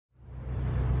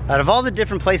Out of all the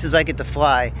different places I get to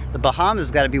fly, the Bahamas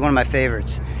has got to be one of my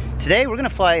favorites. Today we're going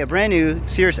to fly a brand new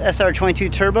Cirrus SR22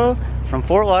 Turbo from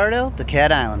Fort Lauderdale to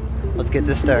Cat Island. Let's get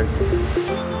this started.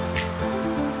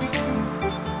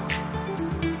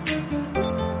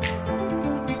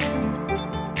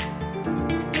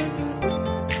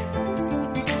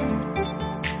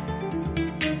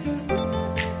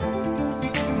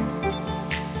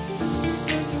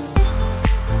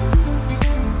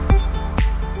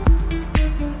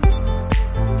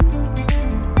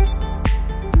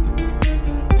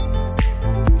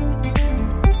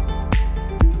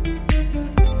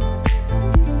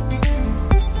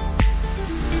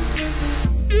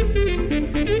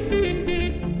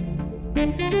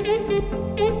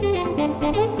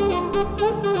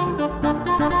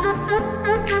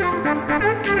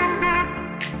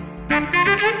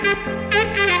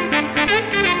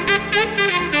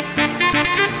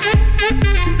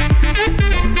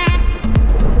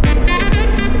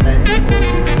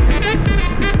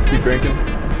 Keep cranking.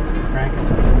 Cranking.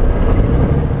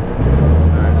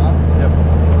 Alright. Yep.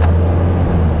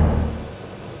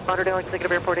 Lauderdale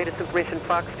Executive Airport ATIS information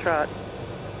Foxtrot.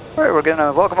 Alright, we're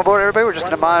gonna welcome aboard everybody. We're just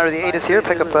gonna monitor the ATIS here,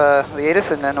 pick up the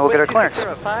ATIS, and then we'll get our clearance.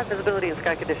 5, visibility and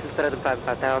sky conditions better than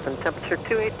 5,000. Temperature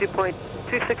 28, dew point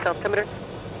 26 altimeter,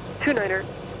 29er,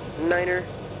 9er,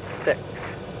 6.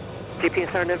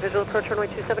 GPS net visual approach runway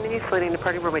 27 and east, landing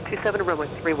departing runway 27 and runway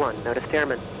 31. Notice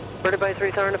airmen. Bird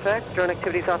advisories are in effect. Drone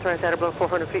activities authorized at above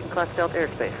 400 feet in Class Delta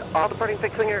airspace. All departing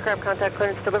fixed-wing aircraft contact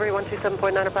clearance delivery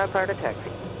 127.905 prior to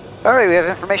taxi. Alright, we have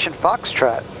information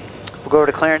Foxtrot. We'll go over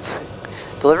to clearance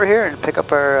deliver here and pick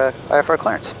up our IFR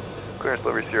clearance. Clearance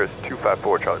delivery Cirrus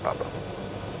 254 Charlie Papa.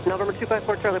 November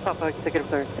 254 Charlie Papa, executive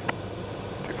clearance.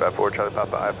 254 Charlie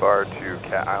Papa IFR to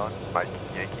Cat Island, Mike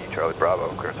Yankee Charlie Bravo,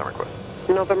 clearance on request.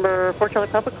 November 4 Charlie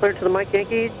Papa, cleared to the Mike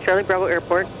Yankee Charlie Bravo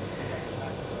Airport.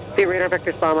 See radar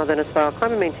vectors Bahamas then as file.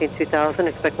 Climb and maintain 2000,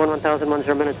 expect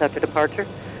 1010 minutes after departure.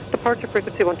 Departure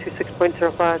frequency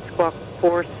 126.05, squawk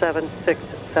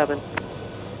 4767.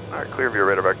 Alright, clear of your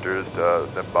radar vectors,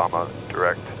 then Bahama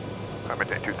direct. I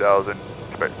maintain 2000,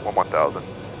 expect 1000.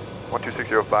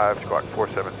 12605, squawk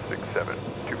 4767,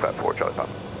 254 Charlie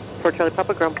Papa. 4 Charlie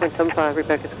Papa, ground point 75,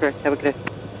 readback is correct. Have a good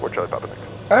day. 4 Charlie Papa, thanks.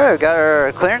 Alright, we got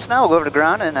our clearance now. We'll go over to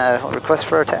ground and request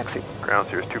for our taxi. Ground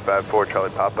Cirrus 254 Charlie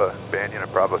Papa, Banyan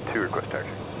and Bravo 2, request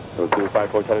taxi. So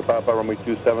 254 Charlie Papa, runway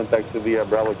 27, taxi via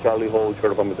Bravo Charlie, hold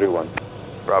short of runway 31.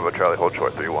 Bravo Charlie, hold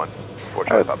short 31, 4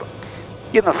 Charlie Papa.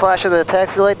 Give them a flash of the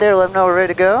taxi light there, let them know we're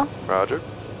ready to go. Roger.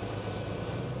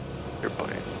 Your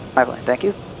plane. My plane, thank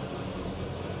you.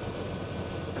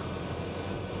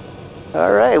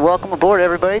 Alright, welcome aboard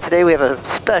everybody. Today we have a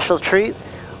special treat.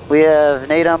 We have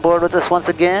Nate on board with us once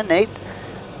again. Nate,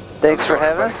 thanks for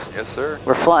having us. Yes, sir.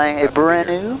 We're flying a brand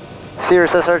new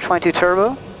Cirrus SR22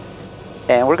 Turbo,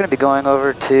 and we're going to be going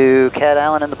over to Cat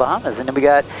Island in the Bahamas. And then we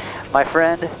got my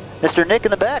friend, Mr. Nick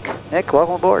in the back. Nick,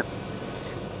 welcome aboard.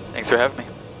 Thanks for having me.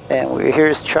 And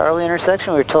here's Charlie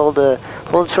intersection. We were told to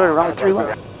hold short of runway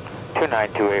 31.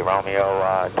 2928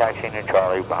 Romeo, taxiing in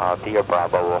Charlie via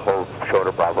Bravo, will hold short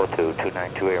of Bravo 2,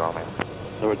 2928 Romeo.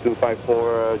 Number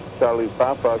 254 Charlie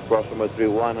Papa, cross runway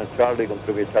 31, and Charlie,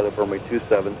 contribute Charlie for runway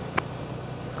 27.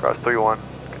 Cross 31,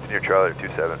 continue Charlie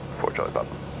 27, 4 Charlie Papa.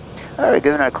 Alright,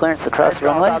 giving our clearance across the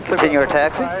runway. Continue our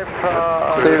taxi.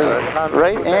 Clear to the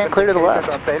right and clear to the left.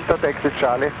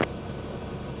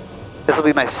 This will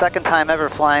be my second time ever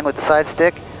flying with the side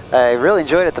stick. I really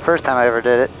enjoyed it the first time I ever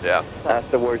did it. Yeah,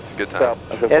 Afterwards, it's a good time.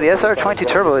 Yeah, the SR22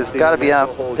 Turbo has got to be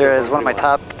up there as one of my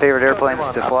top favorite airplanes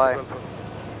to fly.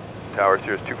 Tower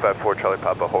Cirrus 254 Charlie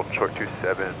Papa, holding short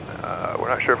 27. We're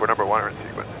not sure if we're number 1 or in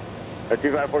sequence.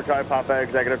 254 Charlie Papa,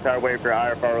 executive tower, waiting for your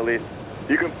IFR release.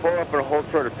 You can pull up and hold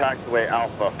short of taxiway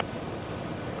Alpha.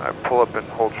 I pull up and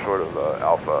hold short of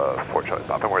Alpha 4 Charlie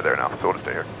Papa, and we're there now, so we'll just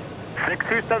stay here.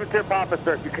 6272 Papa,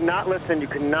 sir. You cannot listen. You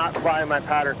cannot fly in my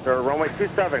pattern, sir. Runway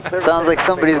 27. Sounds like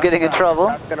somebody's getting in trouble.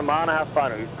 That's been a mile and a half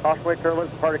final. Cautionary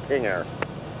turbulence, part of King Air.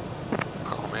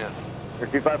 Oh, man.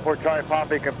 254 Charlie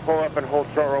Papa, you can pull up and hold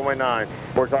short runway 9.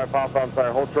 4 Charlie Papa, I'm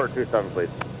sorry, hold short 27, please.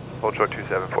 Hold short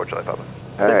 27, 4 Charlie Papa.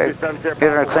 Alright, giving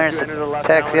our clearance to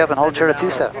taxi up and hold short of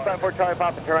 27. 254 Charlie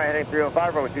Papa, turn right heading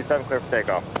 305, runway 27, clear for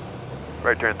takeoff.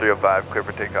 Right turn 305, clear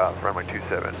for takeoff, runway 27,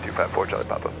 254 Charlie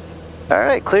Papa.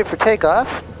 Alright, clear for takeoff.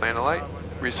 Land a light,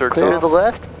 recirc's Clear to off. the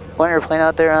left. One airplane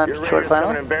out there on Your short radar's final.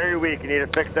 coming in very weak. You need to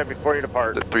fix that before you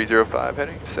depart. The 305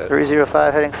 heading set.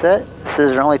 305 heading set. This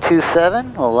is runway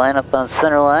 27. We'll line up on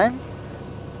center line.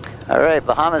 Alright,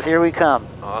 Bahamas, here we come.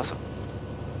 Awesome.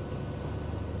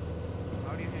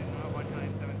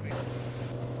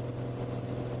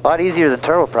 A lot easier than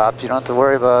turboprops. You don't have to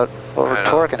worry about over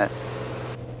torquing it.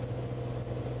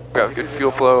 We got good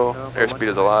fuel flow, airspeed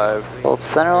is alive. Hold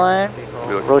center line,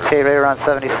 rotate right around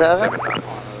 77. 7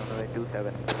 knots.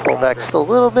 Let's pull back just a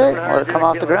little bit, let it come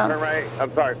off the ground. Right.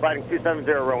 I'm sorry, fighting 270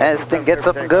 runway. And this thing gets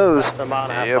up and goes.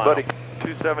 Yeah, buddy.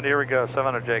 270, here we go,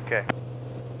 700 JK.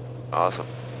 Awesome.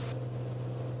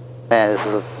 Man, this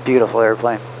is a beautiful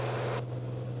airplane.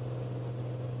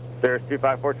 Cirrus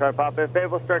 254 Charlie Papa. If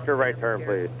able, start your right turn,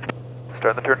 please.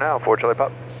 Starting the turn now, 4 Charlie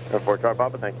Pop. 4 Charlie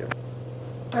Papa, thank you.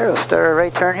 All right, we'll start our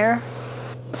right turn here.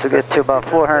 So get to about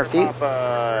 400 feet.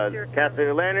 Papa, cancel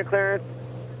your landing clearance.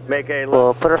 Make a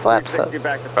We'll put our flaps up. 60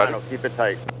 back to final. Keep it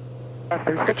tight.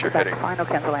 Get your heading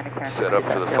set up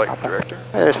for the flight director.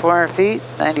 There's 400 feet,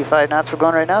 95 knots we're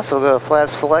going right now, so we'll go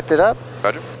flaps selected up.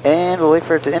 Roger. And we'll wait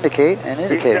for it to indicate and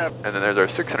indicate. And then there's our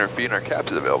 600 feet and our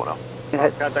caps is available now.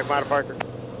 Contact my departure.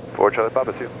 4 Charlie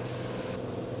Papa, see you.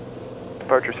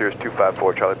 Departure Cirrus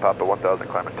 254 Charlie Papa, 1000,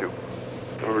 climbing 2.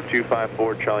 Over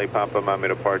 254 Charlie Papa, Miami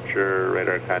departure,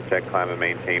 radar contact, climb and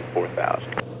maintain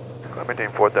 4000. Climb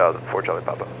maintain 4000, 4 Charlie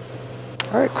Papa.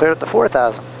 All right, cleared up to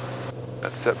 4,000.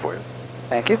 That's set for you.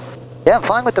 Thank you. Yeah, I'm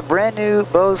flying with the brand new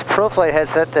Bose ProFlight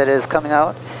headset that is coming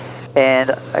out.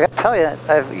 And I gotta tell you,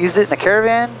 I've used it in the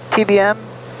Caravan, TBM,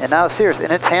 and now Cirrus,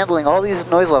 and it's handling all these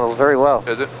noise levels very well.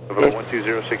 Is it? Over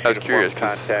 1206. I was curious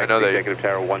because I know they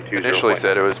initially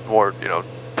said it was more, you know,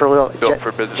 For little built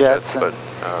for business jets, but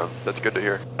and that's good to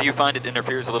hear. Do you find it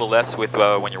interferes a little less with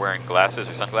when you're wearing glasses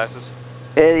or sunglasses?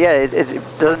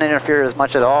 it doesn't interfere as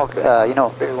much at all. You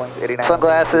know,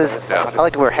 sunglasses. Yeah. I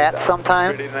like to wear hats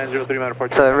sometimes,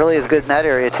 so it really is good in that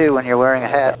area too when you're wearing a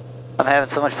hat. I'm having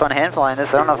so much fun hand flying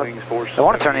this. I don't know if I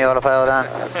want to turn the autopilot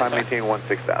on. Climb maintain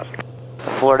 16,000.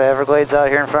 The Florida Everglades out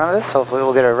here in front of us. Hopefully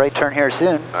we'll get a right turn here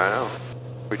soon. I know.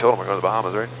 We told them we're going to the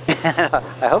Bahamas, right?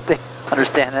 I hope they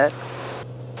understand that.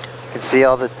 You can see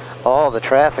all the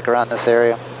traffic around this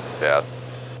area. Yeah.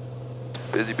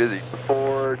 Busy, busy.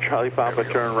 4 Charlie Papa,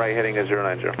 turn right heading at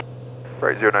 090.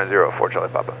 Right, 090, 4 Charlie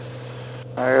Papa.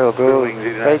 All right, we'll go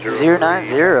right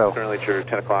 090. Currently at your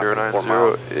 10 o'clock. 090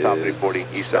 is Top 340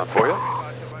 east set south for you.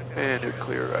 And you're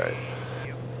clear right.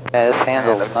 Yeah, this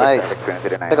handle's nice.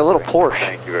 Like a little Porsche.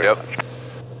 Thank you very Yep. much.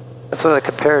 That's what I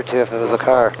compare it to if it was a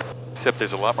car. Except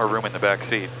there's a lot more room in the back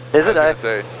seat. Is it? I was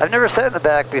gonna say, I've never sat in the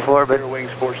back before, but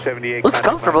Wings 478. looks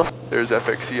comfortable. there's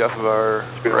FXC off of our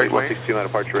right wing. 162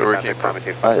 departure. Where we came from. All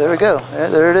right, there we go.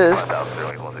 There it is. All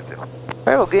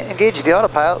right, we'll engage the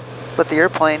autopilot. Let the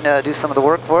airplane do some of the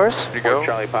work for us. There you go.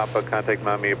 Charlie Papa, contact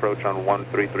Miami approach on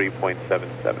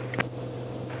 133.77.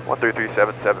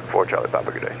 13377, 4 Charlie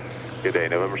Papa, good day. Good day,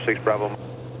 November 6 Bravo.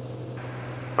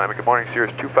 Miami, good morning.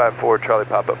 Cirrus 254 Charlie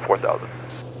Papa, 4000.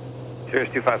 Cirrus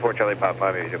 254 Charlie Papa,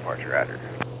 Miami departure, Roger.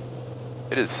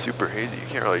 It is super hazy. You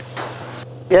can't really.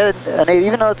 Yeah, Nate,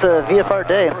 even though it's a VFR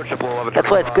day, that's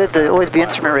why it's good to always be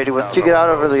instrument rated. Once you get out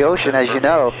over the ocean, as you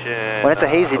know, when it's a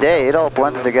hazy day, it all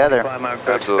blends together.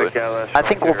 Absolutely. I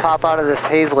think we'll pop out of this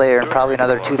haze layer in probably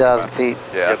another 2,000 feet.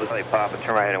 Yeah. Charlie Papa,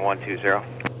 turn right at 120.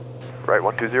 Right,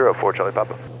 120, 4 Charlie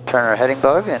Papa. Turn our heading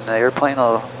bug, and the airplane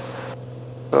will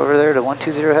go over there to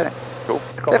 120 heading. Cool.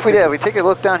 If we take a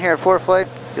look down here at ForeFlight,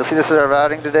 you'll see this is our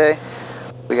routing today.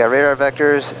 We got radar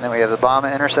vectors, and then we have the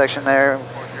Bahama intersection there.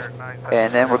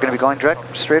 And then we're going to be going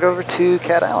direct straight over to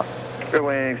Cat Island.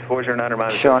 Wings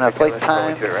 409. Showing a flight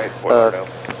time of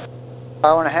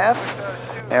hour and a half.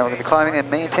 And we're going to be climbing and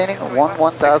maintaining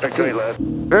 1,000 feet.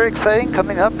 Very exciting.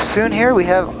 Coming up soon here, we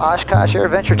have Oshkosh Air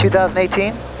Adventure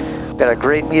 2018. We've got a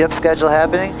great meetup schedule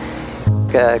happening.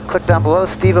 Click down below,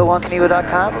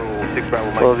 steve01canoe.com.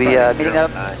 We'll be meeting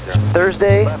up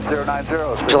Thursday,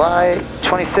 July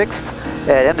 26th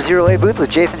at M0A booth with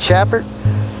Jason Shappert.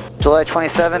 July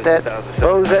 27th at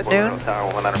Bose at noon,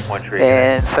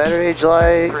 and Saturday,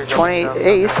 July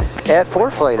 28th at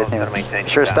ForeFlight at noon. Be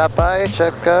sure to stop by,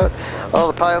 check out all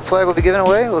the pilot swag we'll be giving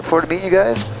away. Look forward to meeting you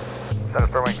guys.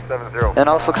 And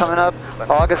also coming up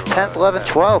August 10th, 11th,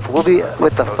 12th, we'll be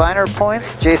with the Finer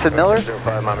Points, Jason Miller,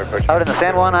 out in the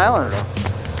San Juan Islands.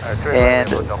 And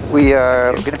we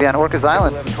are going to be on Orcas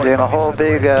Island doing a whole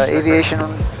big aviation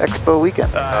expo weekend.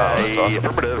 Oh, that's awesome.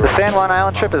 The San Juan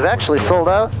Island trip is actually sold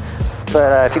out,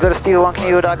 but if you go to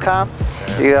steve01canoe.com,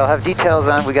 you'll have details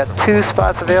on. We got 2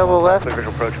 spots available left,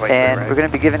 and we're going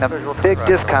to be giving a big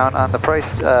discount on the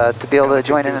price to be able to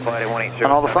join in on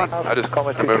all the fun. I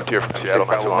moved here from Seattle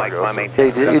not too long ago. So You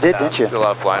did, didn't you? did a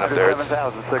lot of flying up there. It's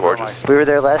gorgeous. We were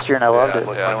there last year, and I loved it.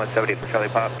 Yeah. 170 for Charlie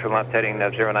Pop, turn left heading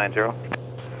 090.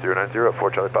 090,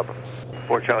 4 Charlie Papa.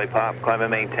 4 Charlie Pop, climb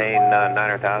and maintain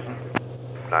 9,000.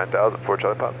 9000, 4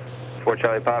 Charlie Papa. 4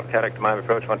 Charlie Pop, contact Miami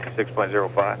approach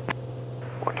 126.05.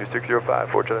 12605,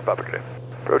 4 Charlie Papa, good day.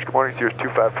 Approach, good morning, Cirrus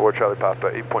 254, Charlie Papa,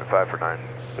 8.5 for 9.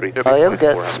 Oh yeah, we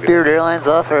got Spirit Airlines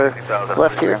off our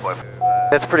left here.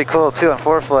 That's pretty cool too on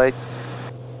ForeFlight.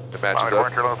 It matches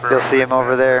up. You'll see him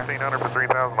over there. 1500 for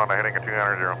 3000 on a heading at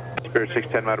 290. Spirit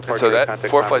 610 mile departure. So that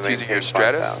ForeFlight's using your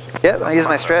Stratus? Yep, I use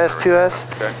my Stratus 2S.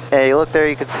 Okay. And you look there,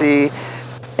 you can see,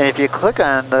 and if you click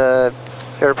on the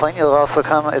airplane, you'll also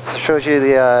come, it shows you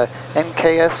the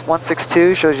NKS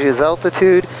 162, shows you his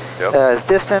altitude, his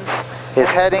distance, his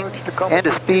heading, and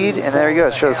his speed, and there you go,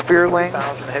 it shows Spirit Wings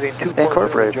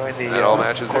incorporated. That all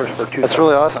matches here. That's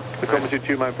really awesome. Nice.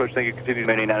 2 mile push, thank you, continue.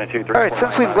 Alright,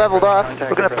 since we've leveled off,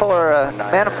 we're going to pull our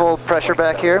manifold pressure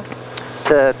back here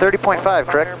to 30.5,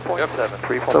 correct?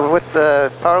 Yep. So with the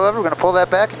power lever, we're going to pull that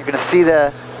back, and you're going to see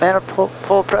the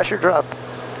manifold pressure drop.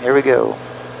 Here we go.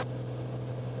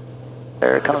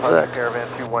 There it comes back.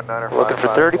 Looking for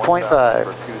 30.5.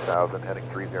 2000, heading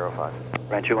 305.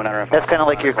 That's kind of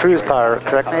like your cruise power,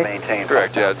 correct, Nate?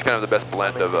 Correct, yeah, it's kind of the best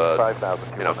blend of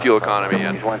fuel economy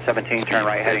and 117, speed, turn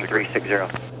right, heading basically.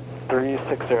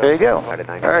 360. There you go.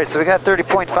 Alright, so we got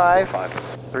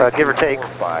 30.5, give or take.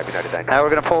 Now we're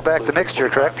going to pull back the mixture,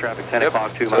 correct? Yep,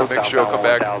 so the mixture will come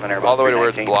back all the way to where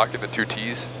it's blocked in the 2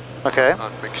 T's Okay.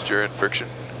 on mixture and friction.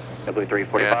 W345,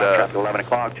 And, traffic 11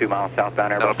 o'clock, 2 miles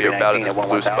southbound, That'll Airbus be about in 319 this at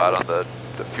blue spot 11,000. on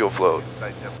the fuel flow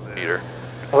meter.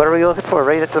 What are we looking for?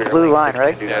 Right at the blue line,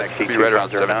 right? Yeah, it's going to be right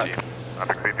around 17.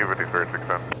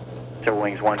 So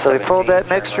wings So we pulled that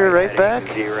mixture right back.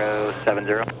 070.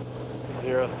 There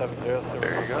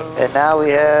you go. And now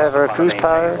we have our cruise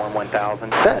power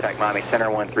 1000. set. Contact Miami Center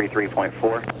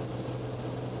 133.4.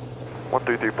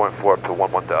 133.4 up to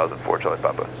 11,000 for Charlie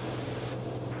Papa.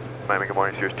 Miami, good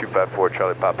morning, Cirrus 254,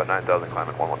 Charlie Papa, 9,000,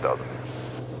 climbing 11,000.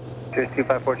 Cirrus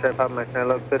 254, Charlie Papa, my center,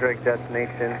 local direct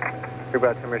destination. Group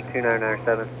altimeter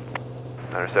 2997.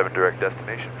 907 direct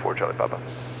destination for Charlie Papa.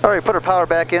 Alright, put our power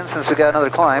back in since we got another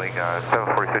climb.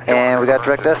 And we got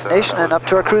direct destination and up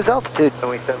to our cruise altitude.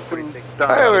 Alright,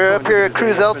 we're up here at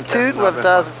cruise altitude,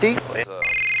 11,000 feet.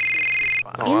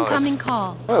 Incoming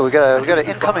call. Oh, we got an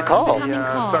incoming call. Incoming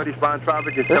call. Southeastbound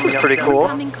traffic is This is coming up pretty cool.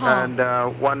 Incoming call.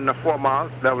 and 4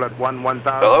 miles, level at 1,000.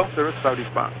 Hello? Cirrus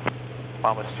southeastbound.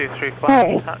 Bahamas 235.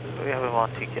 Hey. We have him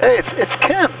on TK. Hey, it's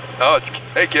Kim. Oh,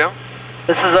 hey Kim.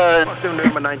 This is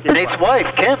Nate's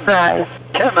wife, Kim. Hi.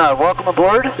 Kim, welcome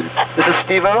aboard. This is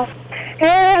Steve-O.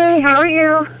 Hey, how are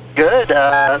you? Good.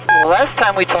 Last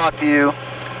time we talked to you,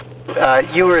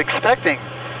 you were expecting.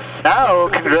 Now,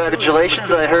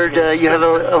 congratulations. I heard you have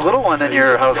a little one in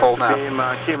your household now.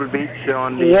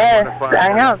 Yes,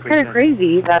 I know. It's kind of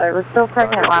crazy that I was still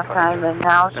pregnant last time, and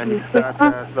now she's 6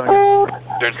 months old.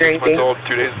 Turned 6 months old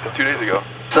 2 days ago.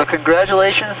 So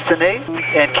congratulations to Nate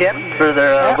and Kim for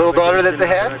their little daughter that they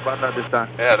had.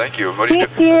 Yeah, thank you. What are you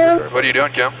Thank you. What are you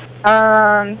doing, Kim?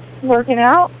 Working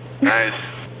out. Nice.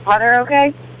 Weather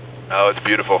okay? Oh, it's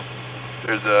beautiful.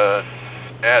 There's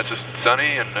yeah, it's just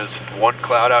sunny and there's one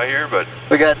cloud out here, but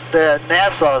We got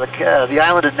Nassau, the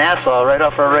island of Nassau, right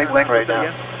off our right wing right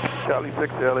now. Charlie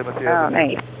 6, Charlie Mateo. Oh,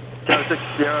 nice.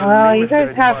 Well, you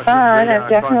guys have fun. I'm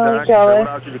definitely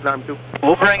jealous.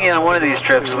 We'll bring you on one of these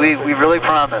trips. We really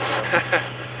promise.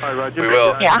 we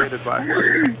will. Yeah.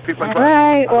 All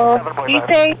right. Well, be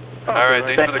safe. All right,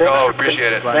 thanks for the call.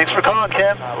 Appreciate it. Thanks for calling,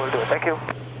 Kim. Thank you.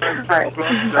 All right.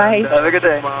 Bye. Have a good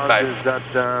day. Bye.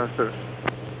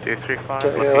 235.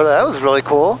 Yeah, well, that was really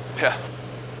cool. Yeah,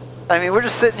 I mean, we're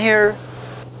just sitting here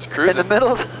it's in cruising. the middle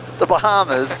of the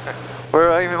Bahamas,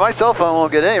 where I mean, my cell phone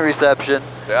won't get any reception.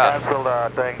 Yeah.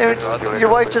 And your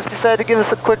wife just decided to give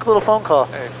us a quick little phone call.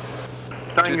 Hey,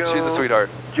 she's a sweetheart.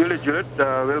 Juliet,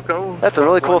 Wilco. That's a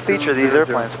really cool feature, these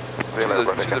airplanes. She's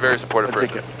a very supportive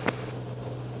person.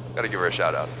 Gotta give her a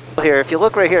shout out. Here, if you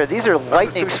look right here, these are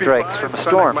lightning strikes from a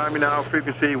storm. Miami now,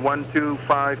 frequency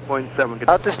 125.7.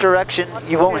 Out this direction,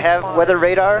 you won't have weather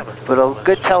radar, but a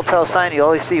good telltale sign you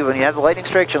always see when you have the lightning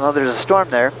strikes, you'll know there's a storm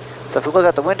there. So if you look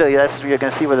out the window, you're going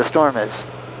to see where the storm is.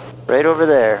 Right over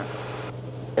there.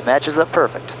 It matches up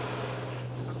perfect.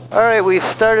 Alright, we've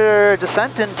started our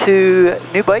descent into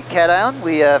New Bight, Cat Island.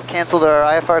 We have canceled our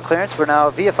IFR clearance. We're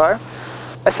now VFR.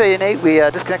 I say, Nate, we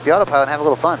disconnect the autopilot and have a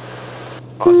little fun.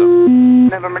 Awesome.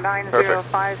 November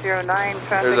 90509,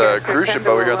 There's a cruise ship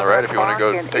over here on the right if you want to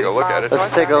go take a look at it.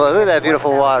 Let's take a look. Look at that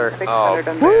beautiful water. Oh,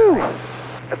 Woo!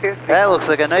 That looks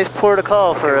like a nice port of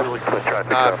call for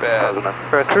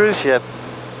a cruise ship.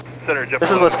 This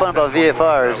is what's fun about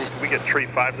VFRs. We get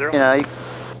 350. You know, you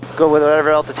go with whatever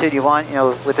altitude you want, you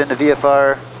know, within the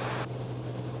VFR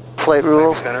flight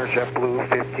rules. Center, JetBlue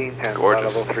 1510,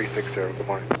 Gorgeous. level 360, good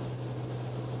morning.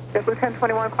 JetBlue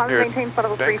 1021, climb and maintain flight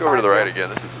level 350. Bank over to the right again.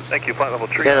 This is just, Thank you, flight level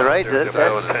 3. Yeah, the right. This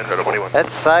island is incredible.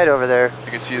 That side over there.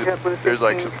 You can see there's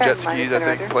like some jet skis, I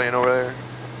think, playing over there.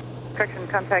 Correction,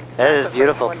 contact. That is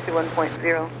beautiful.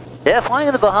 121.0. Yeah, flying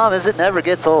in the Bahamas, it never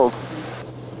gets old.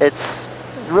 It's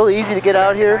really easy to get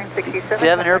out here. If you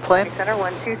have an airplane. Center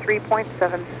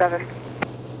 123.77.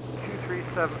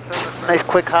 Nice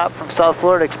quick hop from South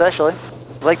Florida especially.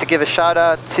 I'd like to give a shout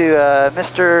out to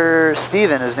Mr.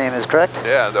 Steven, his name is correct?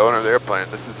 Yeah, the owner of the airplane.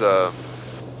 This is a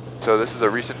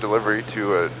recent delivery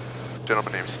to a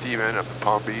gentleman named Steven up in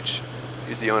Palm Beach.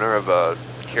 He's the owner of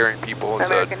Caring People. It's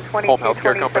a home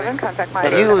healthcare company.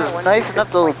 And he was nice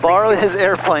enough to borrow his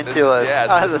airplane to us.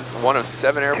 Yeah, this is one of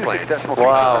 7 airplanes.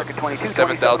 Wow. It's the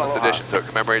 7,000th edition, so it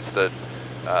commemorates the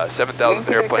 7,000th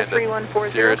airplane that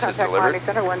Cirrus has delivered.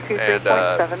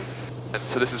 And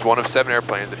so this is one of 7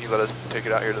 airplanes, and he let us take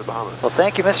it out here to the Bahamas. Well,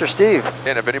 thank you, Mr. Steve.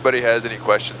 And if anybody has any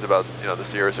questions about the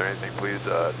Cirrus or anything, please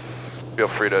feel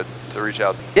free to reach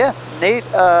out. Yeah, Nate,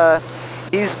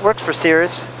 he works for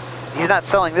Cirrus. He's not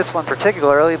selling this one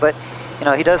particularly, but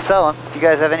he does sell them. If you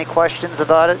guys have any questions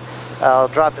about it, I'll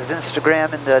drop his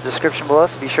Instagram in the description below,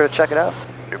 so be sure to check it out.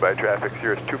 Goodbye traffic,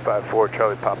 Cirrus 254,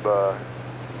 Charlie Papa,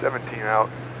 17 out,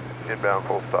 inbound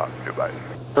full stop, goodbye.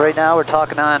 Right now we're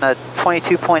talking on a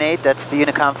 22.8, that's the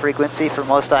Unicom frequency for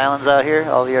most islands out here,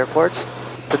 all the airports.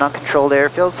 It's an uncontrolled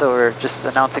airfield, so we're just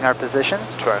announcing our position.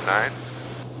 Let's try 9,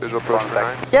 visual approach for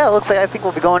 9. Yeah, it looks like I think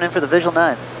we'll be going in for the visual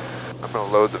 9. I'm going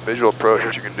to load the visual approach,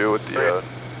 which you can do with the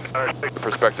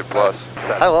Perspective Plus.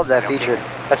 I love that feature.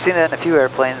 I've seen that in a few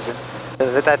airplanes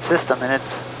with that system, and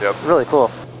it's really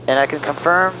cool. And I can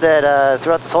confirm that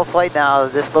throughout this whole flight now,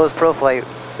 this Bose Pro flight,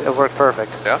 it worked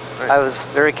perfect. Yeah, nice. I was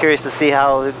very curious to see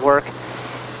how it would work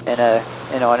in a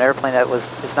an airplane that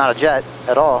it's not a jet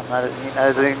at all, not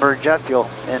doesn't burn jet fuel,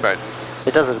 and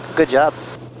it does a good job.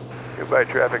 Goodbye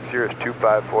traffic, Cirrus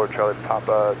 254, Charlie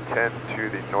Papa, 10 to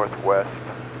the northwest,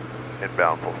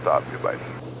 inbound full stop, goodbye.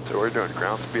 So we're doing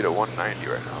ground speed at 190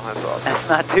 right now. That's awesome. That's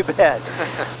not too bad.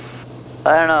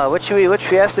 I don't know. What should we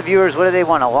ask the viewers? What do they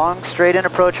want? A long, straight-in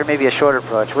approach, or maybe a short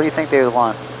approach? What do you think they would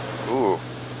want? Ooh.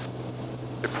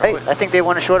 Hey, I think they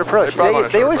want a short approach.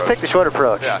 They always pick the short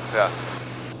approach. Yeah, yeah.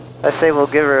 I say we'll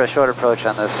give her a short approach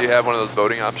on this. Do you have one of those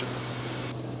voting options?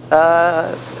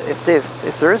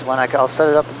 If there is one, I'll set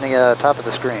it up in the top of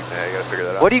the screen. Yeah, you gotta figure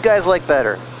that out. What do you guys like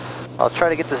better? I'll try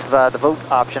to get this the vote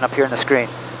option up here on the screen.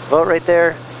 Vote right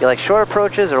there. You like short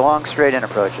approaches or long, straight-in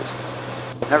approaches?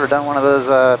 I've never done one of those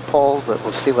polls, but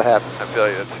we'll see what happens. I feel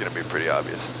like that's gonna be pretty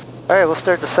obvious. All right, we'll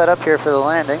start to set up here for the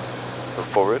landing. So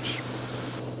full rich.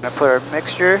 I'm gonna put our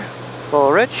mixture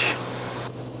full rich,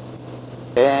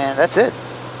 and that's it.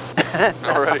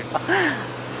 Alrighty.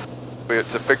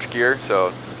 It's a fixed gear,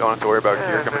 so don't have to worry about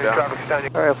gear coming down.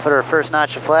 Alright, we'll put our first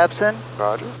notch of flaps in.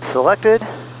 Roger. Selected.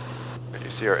 And you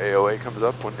see our AOA comes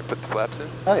up when you put the flaps in.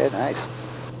 Oh yeah, nice.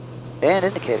 And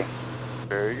indicating.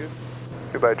 Very good.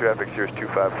 Goodbye traffic, Cirrus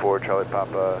 254, Charlie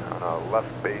Papa, on a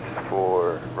left base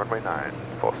for runway 9,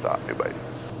 full stop, goodbye.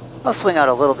 I'll swing out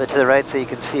a little bit to the right so you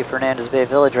can see Fernandez Bay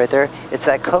Village right there. It's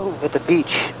that cove at the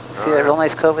beach. See that real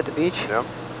nice cove at the beach? Yep.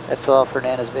 That's all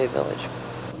Fernandez Bay Village.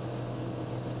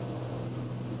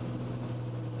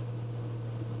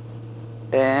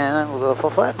 And we'll go full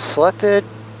flaps. Selected.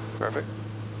 Perfect.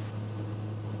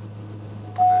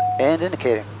 And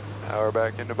indicating. Power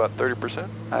back into about 30%.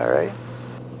 Alright.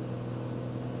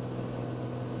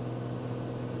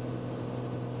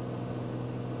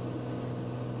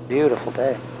 Beautiful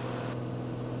day.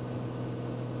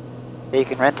 You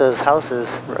can rent those houses,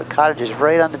 or cottages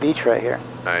right on the beach right here.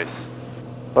 Nice.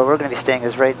 Where we're going to be staying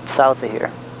is right south of here.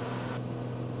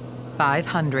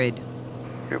 500.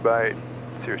 Goodbye,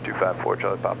 Cirrus 254,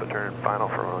 Charlie Papa, turn final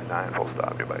for runway 9, full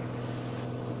stop, goodbye.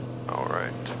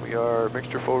 Alright, we are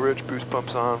mixture full rich, boost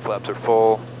pumps on, flaps are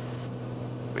full.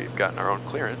 We've gotten our own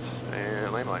clearance,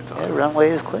 and landing lights on. Yeah,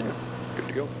 runway is clear. Good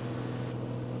to go.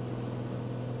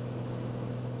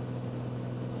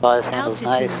 Oh, this handle's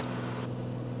nice.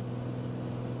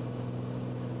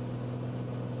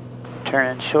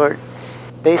 Turning short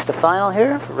base to final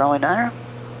here for runway 9er.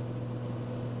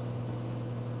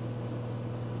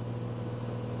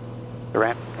 The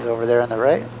ramp is over there on the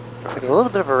right. Looks like a little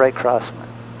bit of a right crosswind.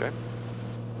 Okay.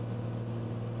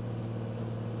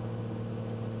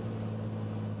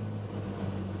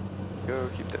 Go,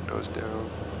 keep that nose down.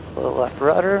 A little left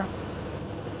rudder.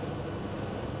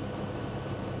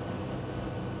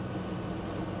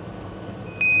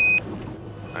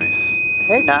 Nice.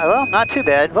 Hey, not too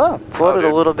bad. Well, floated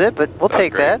a little bit, but we'll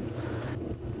take that.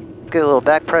 Get a little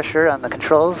back pressure on the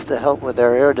controls to help with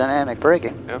our aerodynamic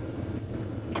braking. Yep.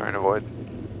 Trying to avoid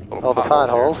all the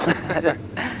potholes.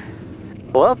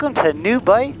 Welcome to New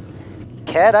Bite,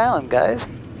 Cat Island, guys.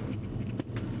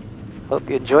 Hope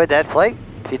you enjoyed that flight.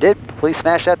 If you did, please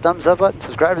smash that thumbs up button,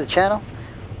 subscribe to the channel.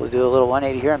 We'll do a little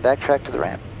 180 here and backtrack to the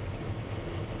ramp.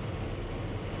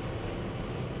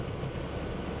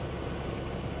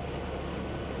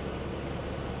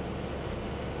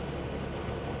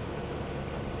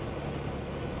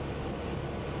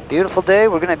 Beautiful day.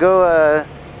 We're gonna go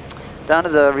down to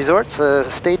the resort, so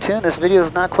stay tuned. This video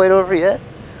is not quite over yet.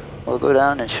 We'll go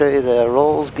down and show you the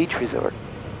Rolls Beach Resort.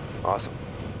 Awesome.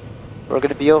 We're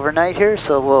gonna be overnight here,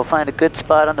 so we'll find a good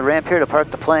spot on the ramp here to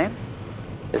park the plane.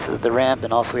 This is the ramp,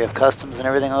 and also we have customs and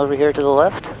everything over here to the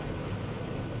left.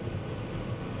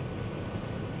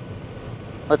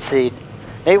 Let's see.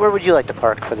 Nate, where would you like to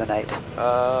park for the night?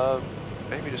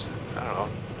 Maybe just, I don't know,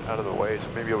 out of the way, so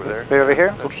maybe over there. Right over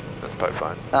here? That's probably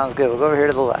fine. Sounds good. We'll go over here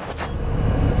to the left.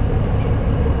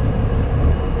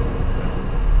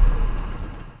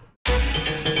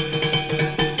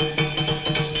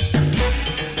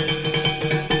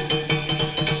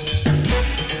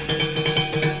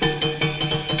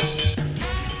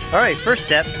 All right, first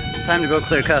step, time to go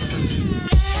clear customs.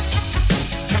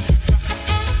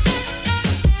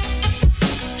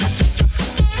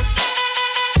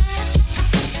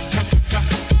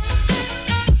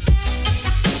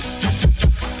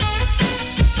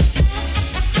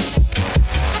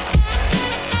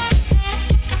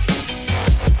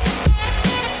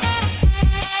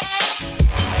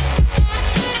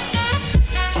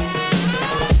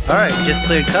 All right, we just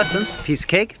cleared customs, piece of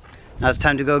cake. Now it's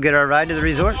time to go get our ride to the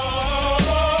resort.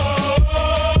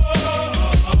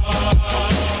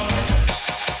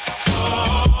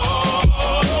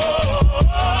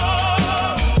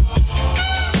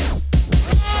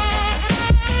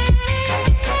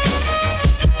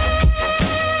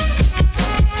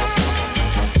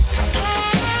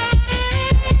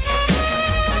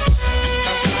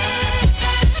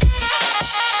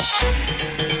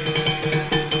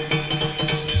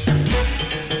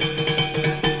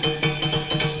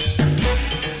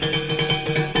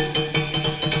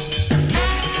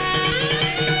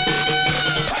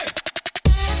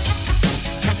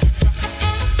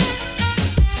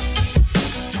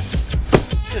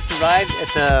 Arrived at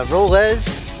the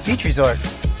Rolls Beach Resort.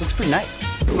 Looks pretty nice.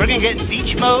 We're gonna get in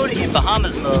beach mode and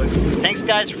Bahamas mode. Thanks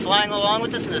guys for flying along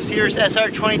with us in the Cirrus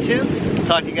SR22.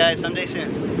 Talk to you guys someday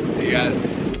soon. See you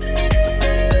guys.